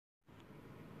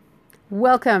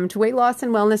Welcome to Weight Loss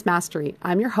and Wellness Mastery.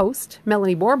 I'm your host,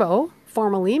 Melanie Borbo,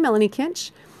 formerly Melanie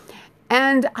Kinch,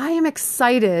 and I am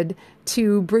excited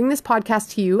to bring this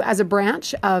podcast to you as a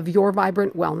branch of Your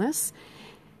Vibrant Wellness.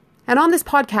 And on this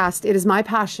podcast, it is my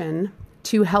passion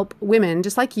to help women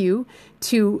just like you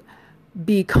to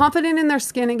be confident in their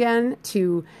skin again,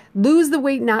 to lose the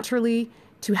weight naturally,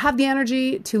 to have the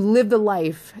energy to live the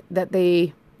life that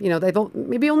they've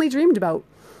maybe only dreamed about.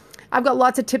 I've got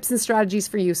lots of tips and strategies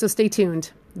for you, so stay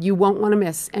tuned. You won't want to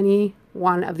miss any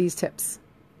one of these tips.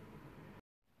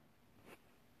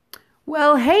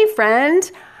 Well, hey friend,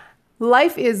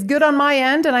 life is good on my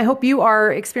end, and I hope you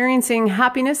are experiencing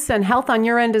happiness and health on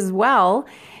your end as well.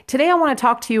 Today I want to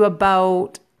talk to you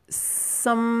about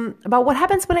what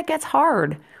happens when it gets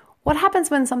hard. What happens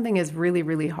when something is really,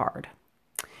 really hard?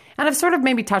 And I've sort of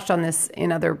maybe touched on this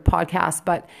in other podcasts,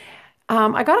 but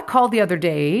I got a call the other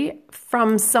day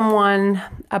from someone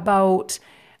about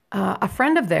a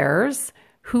friend of theirs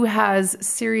who has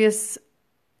serious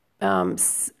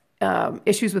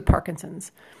issues with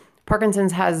Parkinson's.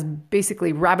 Parkinson's has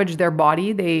basically ravaged their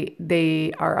body.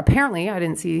 They are apparently, I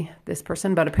didn't see this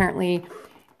person, but apparently,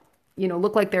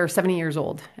 look like they're 70 years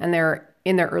old and they're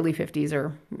in their early 50s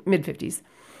or mid 50s.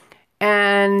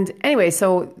 And anyway,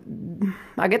 so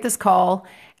I get this call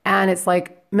and it's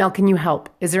like, Mel, can you help?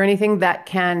 Is there anything that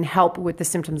can help with the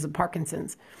symptoms of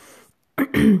Parkinson's?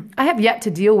 I have yet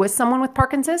to deal with someone with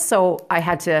Parkinson's, so I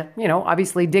had to,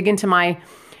 obviously dig into my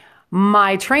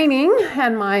training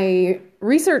and my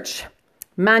research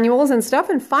manuals and stuff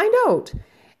and find out.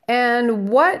 And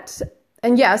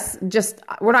yes,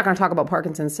 we're not going to talk about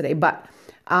Parkinson's today, but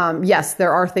yes,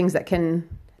 there are things that can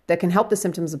help the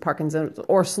symptoms of Parkinson's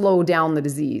or slow down the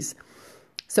disease.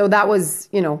 So that was,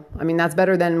 that's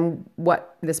better than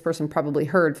what this person probably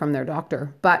heard from their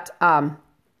doctor. But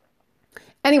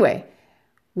anyway,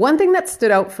 one thing that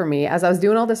stood out for me as I was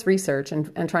doing all this research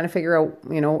and trying to figure out,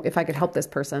 if I could help this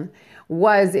person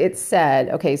was it said,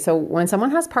 okay, so when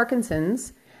someone has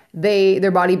Parkinson's, their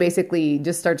body basically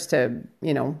just starts to,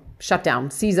 shut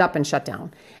down, seize up and shut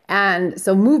down. And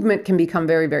so movement can become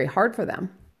very, very hard for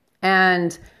them.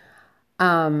 And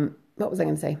what was I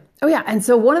going to say? Oh yeah. And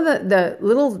so one of the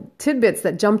little tidbits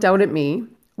that jumped out at me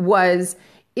was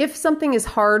if something is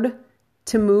hard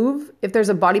to move, if there's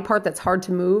a body part that's hard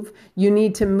to move, you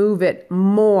need to move it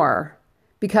more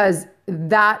because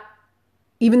that,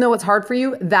 even though it's hard for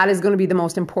you, that is going to be the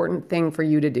most important thing for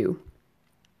you to do.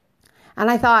 And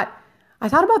I thought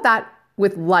about that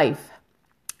with life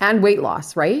and weight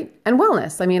loss, right? And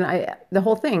wellness. I mean, the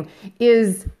whole thing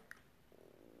is,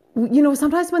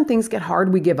 sometimes when things get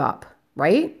hard, we give up,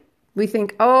 right? We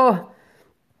think, oh,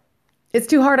 it's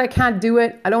too hard. I can't do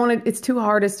it. I don't want to, it's too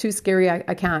hard. It's too scary.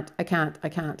 I can't,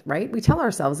 right? We tell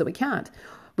ourselves that we can't.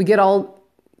 We get all,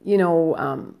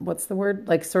 what's the word?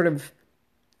 Like sort of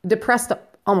depressed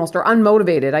almost or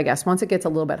unmotivated, I guess, once it gets a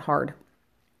little bit hard.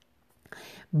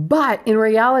 But in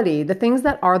reality, the things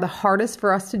that are the hardest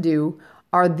for us to do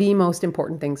are the most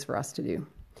important things for us to do.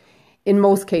 In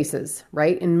most cases,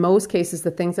 right? In most cases,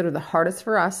 the things that are the hardest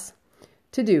for us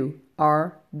to do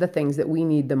are the things that we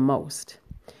need the most.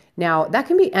 Now, that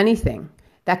can be anything.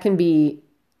 That can be,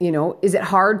 is it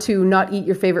hard to not eat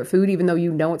your favorite food even though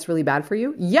you know it's really bad for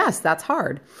you? Yes, that's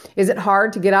hard. Is it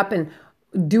hard to get up and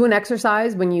do an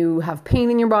exercise when you have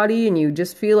pain in your body and you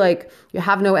just feel like you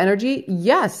have no energy?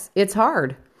 Yes, it's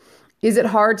hard. Is it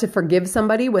hard to forgive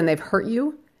somebody when they've hurt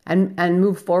you and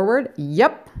move forward?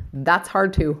 Yep, that's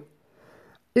hard too.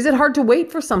 Is it hard to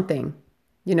wait for something,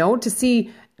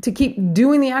 to keep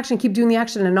doing the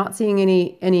action and not seeing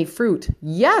any fruit?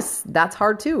 Yes, that's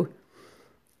hard too.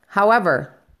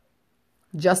 However,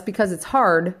 just because it's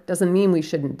hard doesn't mean we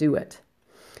shouldn't do it.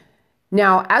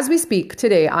 Now, as we speak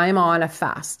today, I'm on a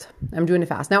fast. I'm doing a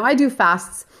fast. Now, I do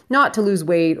fasts not to lose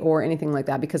weight or anything like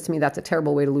that, because to me, that's a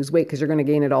terrible way to lose weight because you're going to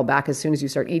gain it all back as soon as you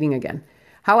start eating again.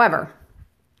 However,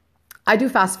 I do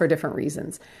fast for different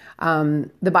reasons.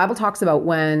 The Bible talks about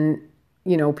when,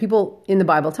 people in the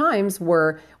Bible times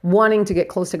were wanting to get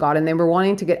close to God and they were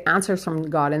wanting to get answers from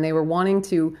God and they were wanting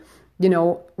to,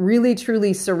 really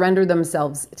truly surrender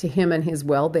themselves to Him and His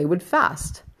will. They would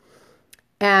fast.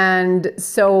 And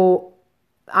so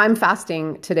I'm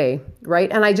fasting today,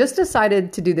 right? And I just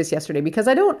decided to do this yesterday because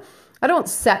I don't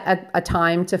set a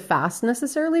time to fast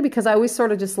necessarily, because I always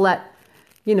sort of just let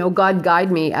God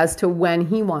guide me as to when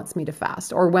He wants me to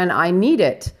fast or when I need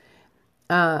it,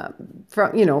 in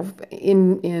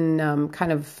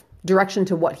kind of direction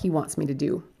to what He wants me to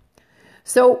do.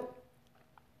 So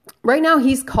right now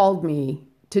He's called me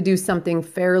to do something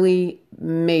fairly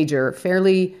major,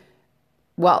 fairly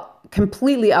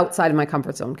completely outside of my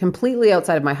comfort zone, completely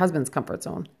outside of my husband's comfort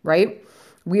zone, right?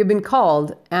 We have been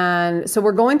called. And so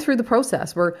we're going through the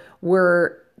process.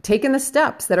 We're taking the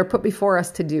steps that are put before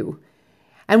us to do.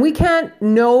 And we can't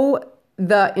know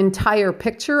the entire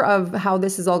picture of how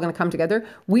this is all going to come together.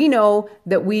 We know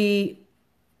that we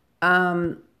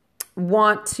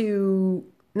want to,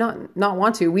 not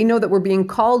want to, we know that we're being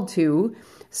called to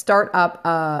start up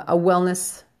a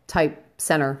wellness type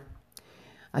center,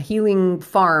 a healing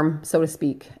farm, so to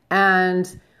speak.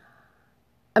 And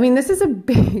I mean, this is a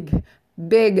big,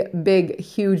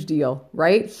 huge deal,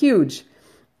 right? Huge.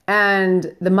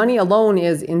 And the money alone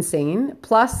is insane.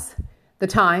 Plus the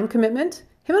time commitment.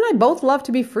 Him and I both love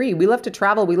to be free. We love to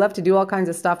travel. We love to do all kinds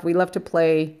of stuff. We love to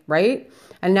play, right?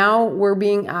 And now we're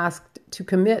being asked to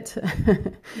commit,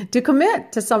 to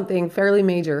commit to something fairly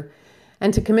major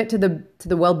and to commit to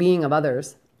the well-being of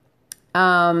others.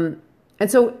 And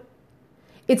so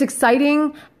it's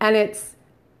exciting and it's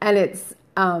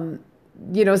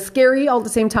scary all at the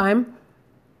same time,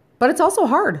 but it's also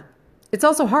hard. It's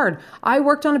also hard. I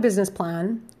worked on a business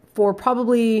plan for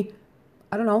probably,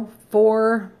 I don't know,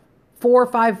 four or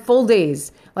five full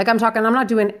days. Like I'm not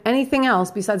doing anything else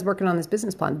besides working on this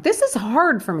business plan. This is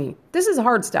hard for me. This is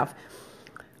hard stuff.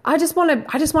 I just want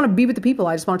to be with the people.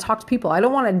 I just want to talk to people. I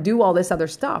don't want to do all this other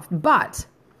stuff. But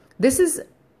these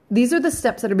are the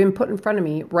steps that have been put in front of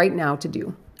me right now to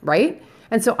do, right?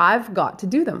 And so I've got to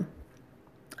do them.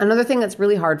 Another thing that's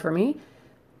really hard for me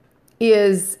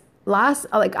is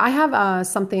I have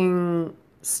something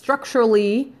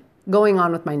structurally going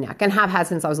on with my neck and have had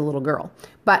since I was a little girl.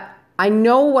 But I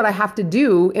know what I have to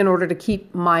do in order to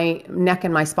keep my neck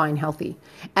and my spine healthy.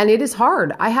 And it is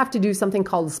hard. I have to do something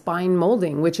called spine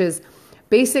molding, which is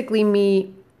basically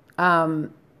me,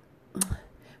 for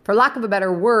lack of a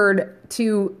better word,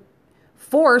 to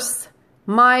force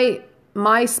my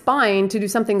spine to do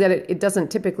something that it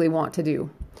doesn't typically want to do.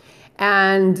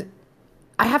 And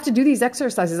I have to do these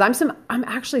exercises. I'm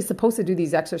actually supposed to do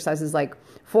these exercises like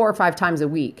 4 or 5 times a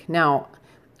week. Now,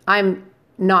 I'm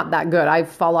not that good. I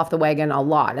fall off the wagon a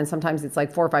lot. And sometimes it's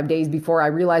like 4 or 5 days before I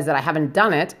realize that I haven't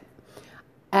done it.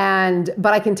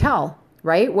 But I can tell,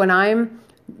 right? When I'm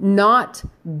not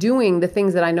doing the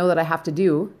things that I know that I have to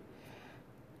do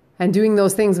and doing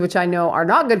those things which I know are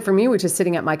not good for me, which is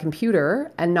sitting at my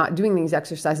computer and not doing these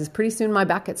exercises, pretty soon my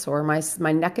back gets sore, my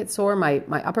neck gets sore, my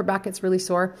upper back gets really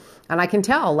sore. And I can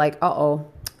tell like,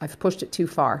 I've pushed it too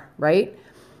far, right?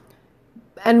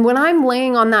 And when I'm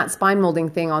laying on that spine molding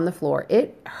thing on the floor,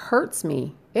 it hurts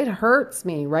me. It hurts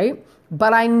me, right?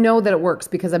 But I know that it works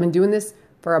because I've been doing this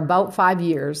for about 5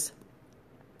 years.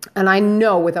 And I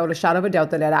know without a shadow of a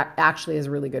doubt that it actually is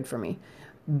really good for me.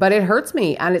 But it hurts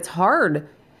me and it's hard.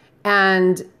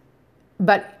 But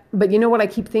you know what I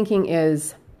keep thinking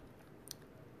is,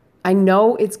 I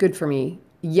know it's good for me.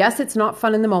 Yes, it's not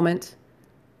fun in the moment.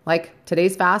 Like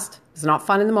today's fast. It's not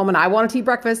fun in the moment. I wanted to eat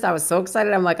breakfast. I was so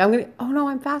excited. I'm like,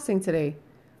 I'm fasting today.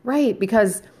 Right.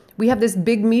 Because we have this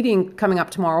big meeting coming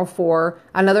up tomorrow for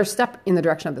another step in the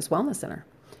direction of this wellness center.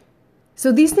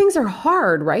 So these things are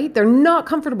hard, right? They're not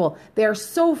comfortable. They are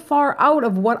so far out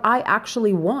of what I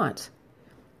actually want.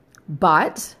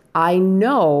 But I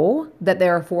know that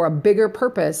they're for a bigger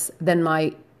purpose than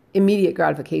my immediate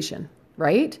gratification,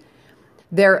 right?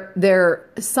 They're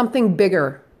something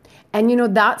bigger.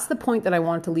 And that's the point that I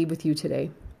want to leave with you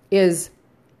today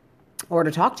or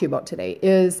to talk to you about today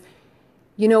is,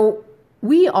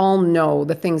 we all know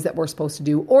the things that we're supposed to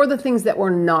do or the things that we're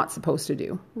not supposed to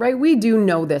do, right? We do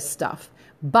know this stuff,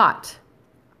 but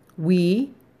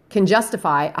we can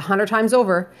justify 100 times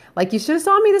over. Like you should have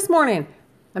saw me this morning.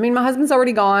 I mean, my husband's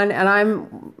already gone and I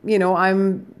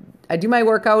do my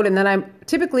workout and then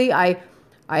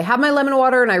I have my lemon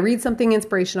water and I read something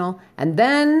inspirational and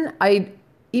then I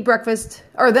eat breakfast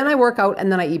or then I work out and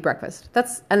then I eat breakfast.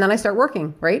 And then I start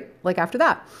working, right? Like after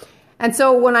that. And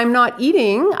so when I'm not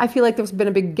eating, I feel like there's been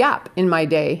a big gap in my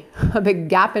day, a big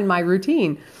gap in my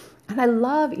routine. And I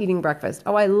love eating breakfast.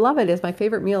 Oh, I love it. It's my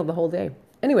favorite meal of the whole day.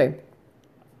 Anyway,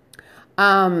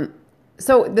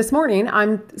 so this morning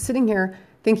I'm sitting here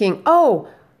thinking,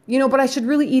 but I should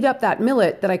really eat up that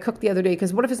millet that I cooked the other day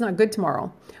because what if it's not good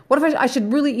tomorrow? What if I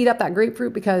should really eat up that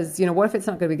grapefruit because, what if it's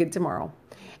not going to be good tomorrow?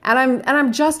 And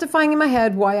I'm justifying in my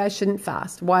head why I shouldn't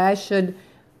fast, why I should,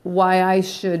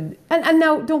 and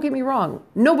now don't get me wrong.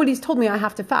 Nobody's told me I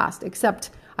have to fast,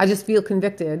 except I just feel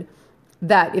convicted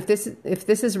that if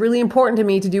this is really important to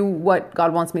me to do what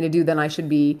God wants me to do, then I should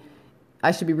be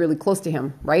really close to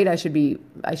him, right? I should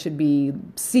be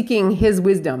seeking his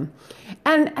wisdom.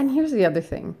 And here's the other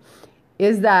thing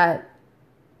is that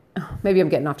maybe I'm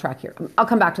getting off track here. I'll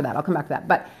come back to that.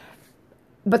 But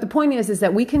But the point is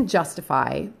that we can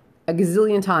justify a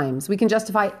gazillion times. We can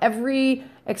justify every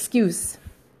excuse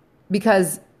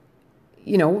because,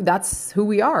 that's who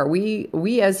we are.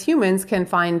 We as humans can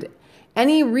find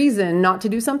any reason not to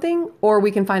do something, or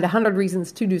we can find 100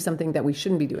 reasons to do something that we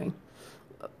shouldn't be doing.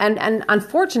 And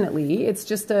unfortunately, it's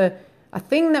just a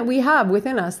thing that we have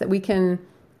within us that we can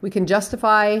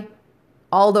justify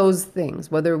all those things,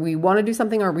 whether we want to do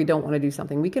something or we don't want to do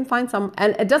something. We can find some,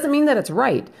 and it doesn't mean that it's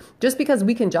right. Just because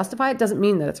we can justify it doesn't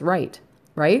mean that it's right,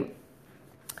 right?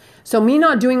 So me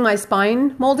not doing my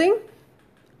spine molding,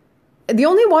 the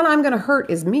only one I'm going to hurt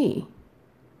is me,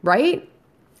 right?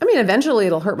 I mean, eventually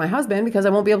it'll hurt my husband because I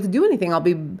won't be able to do anything. I'll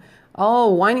be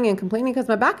all whining and complaining because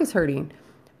my back is hurting.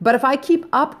 But if I keep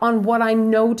up on what I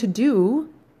know to do,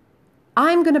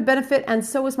 I'm going to benefit, and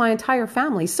so is my entire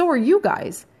family. So are you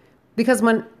guys. Because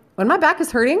when my back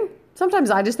is hurting,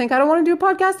 sometimes I just think I don't want to do a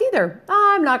podcast either.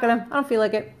 I don't feel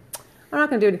like it. I'm not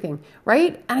going to do anything,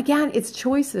 right? And again, it's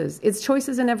choices. It's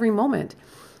choices in every moment.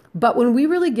 But when we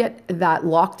really get that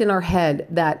locked in our head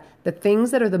that the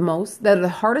things that are the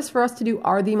hardest for us to do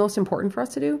are the most important for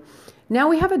us to do, now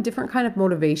we have a different kind of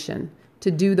motivation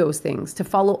to do those things, to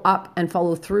follow up and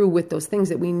follow through with those things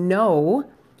that we know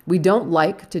we don't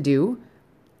like to do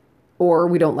or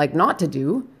we don't like not to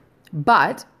do,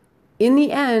 but in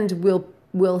the end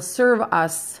will serve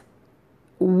us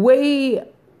way,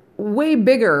 way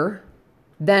bigger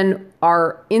than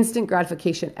our instant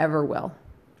gratification ever will.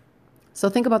 So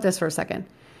think about this for a second.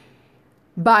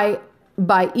 By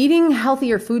eating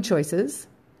healthier food choices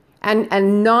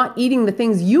and not eating the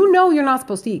things you're not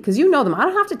supposed to eat, because you know them. I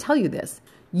don't have to tell you this.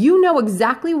 You know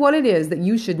exactly what it is that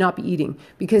you should not be eating.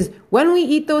 Because when we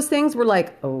eat those things, we're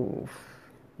like, oh,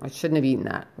 I shouldn't have eaten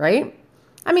that, right?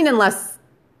 I mean, unless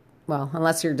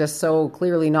you're just so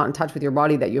clearly not in touch with your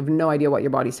body that you have no idea what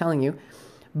your body's telling you.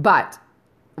 But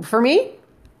for me,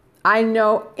 I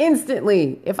know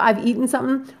instantly if I've eaten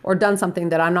something or done something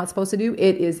that I'm not supposed to do,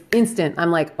 it is instant.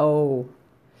 I'm like, oh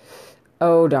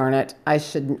darn it.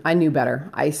 I knew better.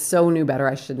 I so knew better.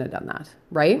 I shouldn't have done that.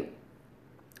 Right?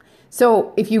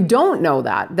 So if you don't know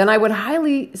that, then I would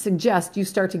highly suggest you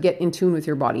start to get in tune with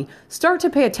your body. Start to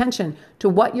pay attention to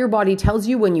what your body tells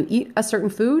you when you eat a certain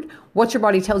food, what your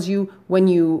body tells you when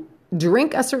you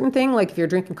drink a certain thing, like if you're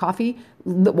drinking coffee.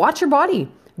 Watch your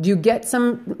body. Do you get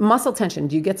some muscle tension?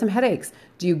 Do you get some headaches?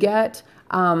 Do you get,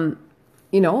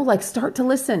 start to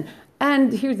listen.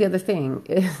 And here's the other thing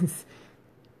is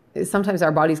sometimes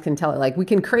our bodies can tell it, like we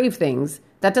can crave things.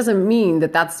 That doesn't mean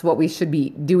that that's what we should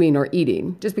be doing or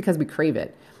eating just because we crave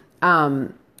it.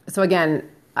 So again,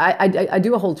 I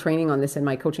do a whole training on this in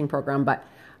my coaching program, but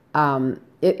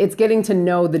it's getting to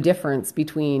know the difference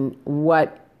between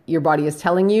what your body is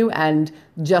telling you and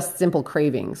just simple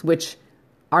cravings, which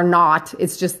are not,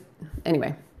 it's just,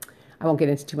 anyway, I won't get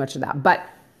into too much of that.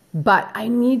 But I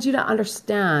need you to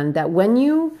understand that when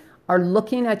you are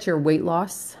looking at your weight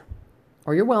loss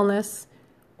or your wellness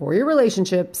or your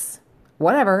relationships,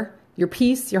 whatever, your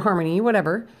peace, your harmony,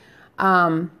 whatever,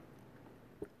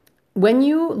 when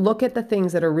you look at the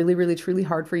things that are really, really, truly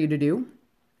hard for you to do,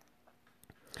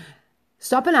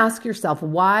 stop and ask yourself,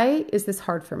 why is this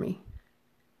hard for me?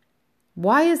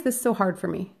 Why is this so hard for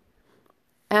me?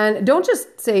 And don't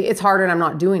just say it's hard and I'm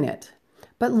not doing it,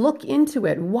 but look into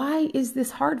it. Why is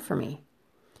this hard for me?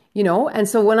 And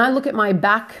so when I look at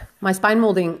my spine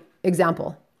molding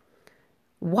example,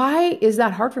 why is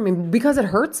that hard for me? Because it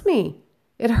hurts me.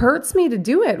 It hurts me to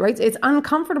do it, right? It's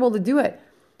uncomfortable to do it,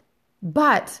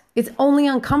 but it's only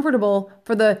uncomfortable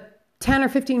for the 10 or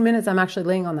 15 minutes I'm actually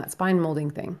laying on that spine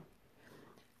molding thing.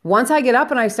 Once I get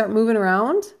up and I start moving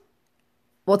around,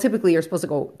 well, typically you're supposed to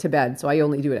go to bed. So I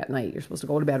only do it at night. You're supposed to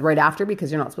go to bed right after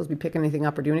because you're not supposed to be picking anything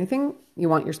up or doing anything. You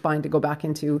want your spine to go back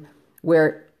into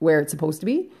where it's supposed to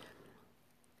be.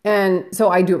 And so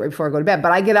I do it right before I go to bed,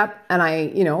 but I get up and I,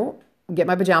 get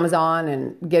my pajamas on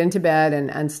and get into bed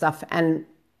and stuff and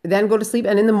then go to sleep.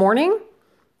 And in the morning,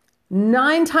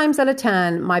 9 times out of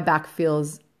 10, my back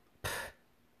feels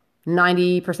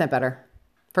 90% better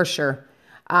for sure.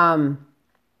 And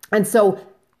so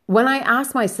when I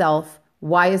ask myself,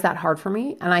 why is that hard for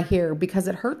me? And I hear, because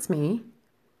it hurts me.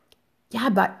 Yeah,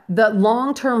 but the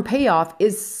long-term payoff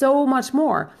is so much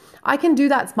more. I can do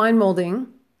that spine molding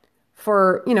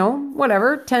for,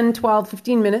 10, 12,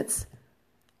 15 minutes.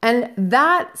 And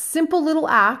that simple little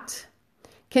act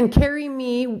can carry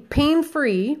me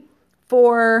pain-free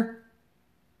for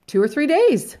 2 or 3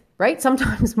 days, right?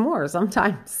 Sometimes more,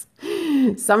 sometimes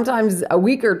a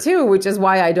week or 2, which is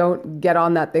why I don't get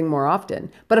on that thing more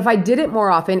often. But if I did it more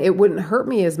often, it wouldn't hurt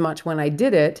me as much when I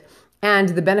did it, and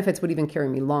the benefits would even carry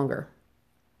me longer.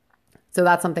 So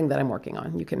that's something that I'm working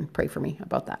on. You can pray for me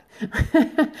about that.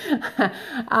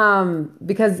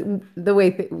 Because the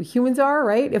way humans are,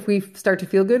 right? If we start to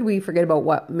feel good, we forget about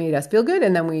what made us feel good,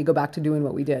 and then we go back to doing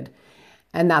what we did.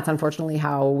 And that's unfortunately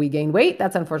how we gain weight.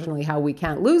 That's unfortunately how we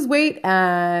can't lose weight.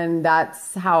 And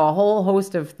that's how a whole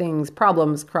host of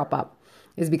problems crop up,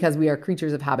 is because we are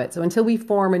creatures of habit. So until we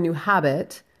form a new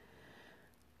habit,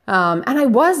 and I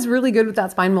was really good with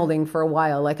that spine molding for a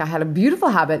while. Like I had a beautiful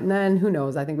habit, and then who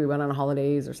knows, I think we went on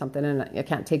holidays or something and I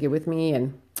can't take it with me.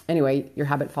 And anyway, your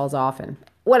habit falls off and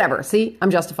whatever. See,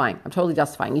 I'm justifying. I'm totally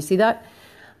justifying. You see that?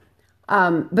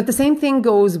 But the same thing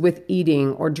goes with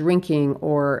eating or drinking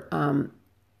or,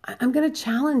 I'm going to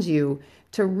challenge you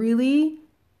to really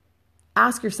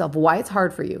ask yourself why it's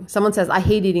hard for you. Someone says, I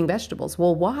hate eating vegetables.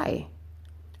 Well, why?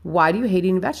 Why do you hate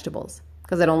eating vegetables?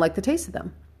 Because I don't like the taste of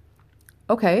them.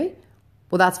 Okay,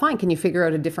 well, that's fine. Can you figure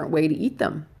out a different way to eat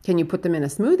them? Can you put them in a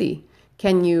smoothie?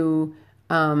 Can you,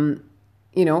 commit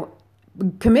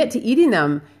to eating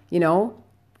them,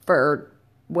 for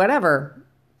whatever,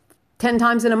 10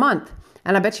 times in a month?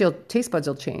 And I bet your taste buds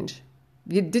will change.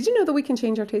 Did you know that we can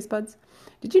change our taste buds?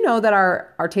 Did you know that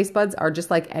our taste buds are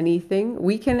just like anything?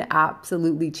 We can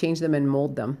absolutely change them and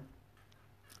mold them.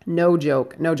 No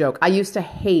joke, no joke. I used to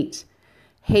hate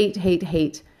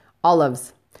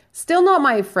olives. Still not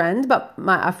my friend, but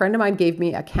a friend of mine gave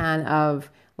me a can of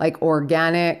like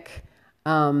organic,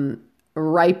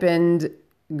 ripened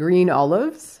green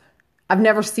olives. I've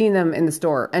never seen them in the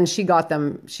store, and she got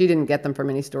them. She didn't get them from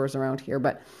any stores around here,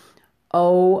 but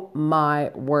oh my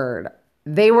word,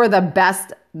 they were the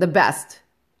best.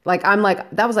 Like I'm like,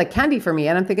 that was like candy for me.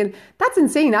 And I'm thinking, that's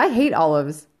insane. I hate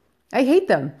olives. I hate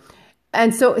them.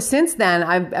 And so since then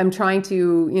I'm trying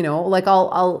to, like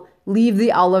I'll leave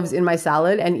the olives in my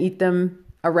salad and eat them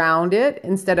around it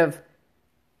instead of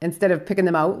picking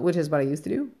them out, which is what I used to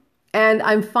do. And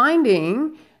I'm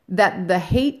finding that the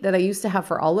hate that I used to have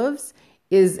for olives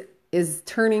is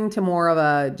turning to more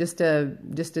of just a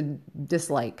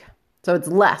dislike. So it's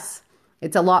less.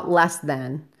 It's a lot less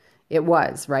than it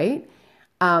was, right?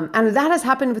 And that has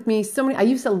happened with me I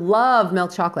used to love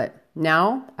milk chocolate.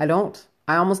 Now I don't.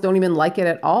 I almost don't even like it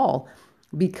at all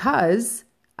because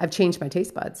I've changed my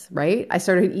taste buds, right? I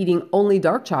started eating only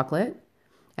dark chocolate.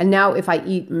 And now if I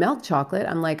eat milk chocolate,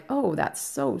 I'm like, oh, that's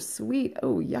so sweet.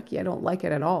 Oh, yucky. I don't like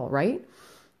it at all, right?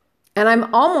 And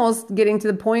I'm almost getting to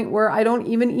the point where I don't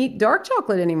even eat dark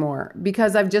chocolate anymore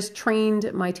because I've just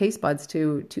trained my taste buds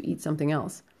to eat something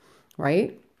else,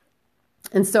 right?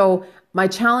 And so my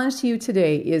challenge to you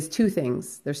today is two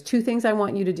things. There's two things I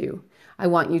want you to do. I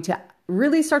want you to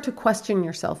really start to question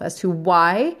yourself as to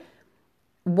why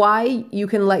you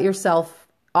can let yourself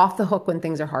off the hook when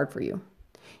things are hard for you.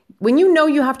 When you know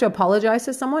you have to apologize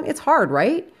to someone, it's hard,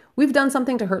 right? We've done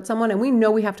something to hurt someone and we know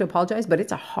we have to apologize, but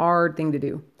it's a hard thing to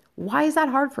do. Why is that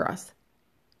hard for us?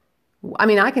 I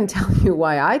mean, I can tell you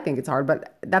why I think it's hard,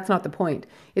 but that's not the point.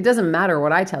 It doesn't matter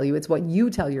what I tell you. It's what you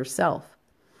tell yourself.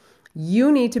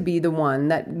 You need to be the one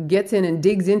that gets in and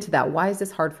digs into that. Why is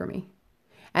this hard for me?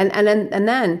 And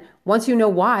then once you know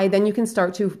why, then you can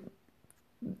start to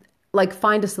like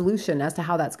find a solution as to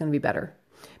how that's going to be better.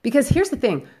 Because here's the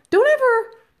thing. Don't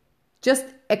ever just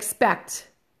expect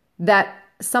that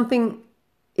something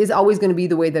is always going to be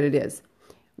the way that it is.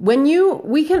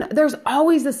 There's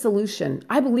always a solution.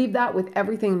 I believe that with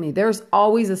everything in me. There's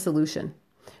always a solution.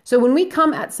 So when we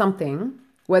come at something,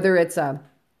 whether it's a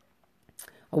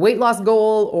weight loss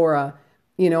goal or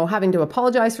having to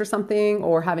apologize for something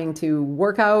or having to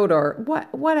work out or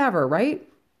whatever, right?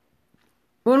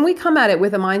 When we come at it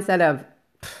with a mindset of,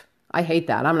 I hate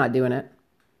that, I'm not doing it.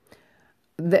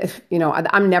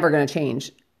 I'm never going to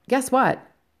change. Guess what?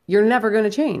 You're never going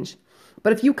to change.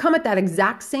 But if you come at that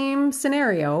exact same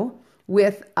scenario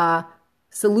with a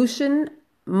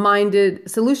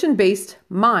solution-based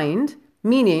mind,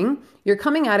 meaning you're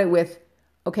coming at it with,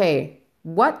 okay,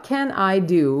 what can I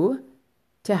do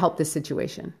to help this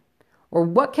situation? Or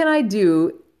what can I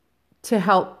do to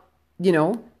help,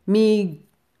 me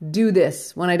do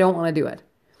this when I don't want to do it?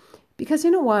 Because you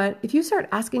know what? If you start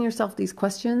asking yourself these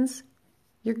questions,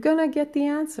 you're going to get the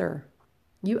answer.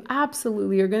 You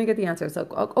absolutely are going to get the answer. So,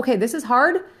 okay, this is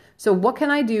hard. So what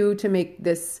can I do to make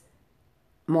this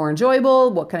more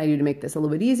enjoyable? What can I do to make this a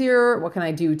little bit easier? What can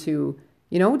I do to,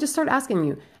 just start asking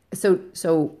you.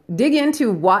 So dig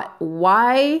into why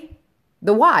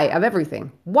of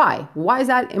everything. Why? Why is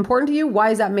that important to you? Why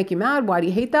does that make you mad? Why do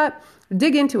you hate that?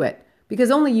 Dig into it because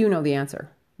only you know the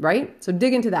answer, right? So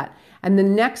dig into that. And the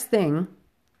next thing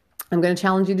I'm going to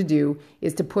challenge you to do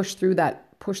is to push through that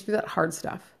hard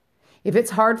stuff. If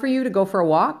it's hard for you to go for a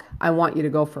walk, I want you to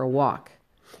go for a walk.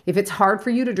 If it's hard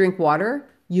for you to drink water,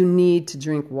 you need to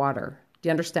drink water. Do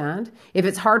you understand? If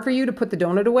it's hard for you to put the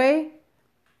donut away,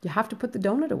 you have to put the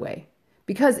donut away.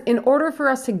 Because in order for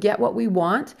us to get what we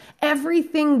want,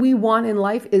 everything we want in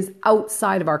life is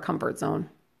outside of our comfort zone.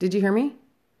 Did you hear me?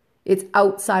 It's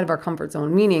outside of our comfort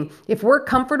zone. Meaning, if we're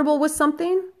comfortable with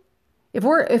something, if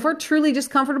we're truly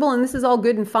just comfortable and this is all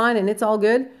good and fine and it's all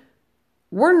good,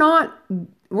 we're not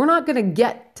going to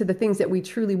get to the things that we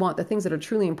truly want, the things that are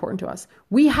truly important to us.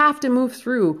 We have to move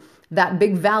through that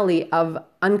big valley of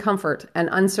uncomfort and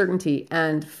uncertainty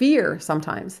and fear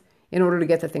sometimes in order to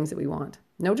get the things that we want.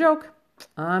 No joke.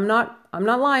 I'm not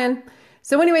lying.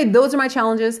 So anyway, those are my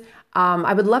challenges.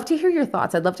 I would love to hear your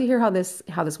thoughts. I'd love to hear how this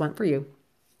went for you.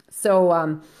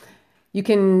 So you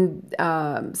can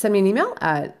send me an email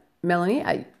at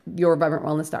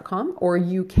melanie@yourvibrantwellness.com, or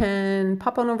you can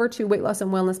pop on over to Weight Loss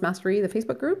and Wellness Mastery, the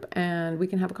Facebook group, and we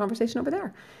can have a conversation over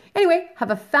there. Anyway, have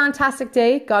a fantastic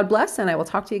day. God bless, and I will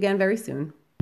talk to you again very soon.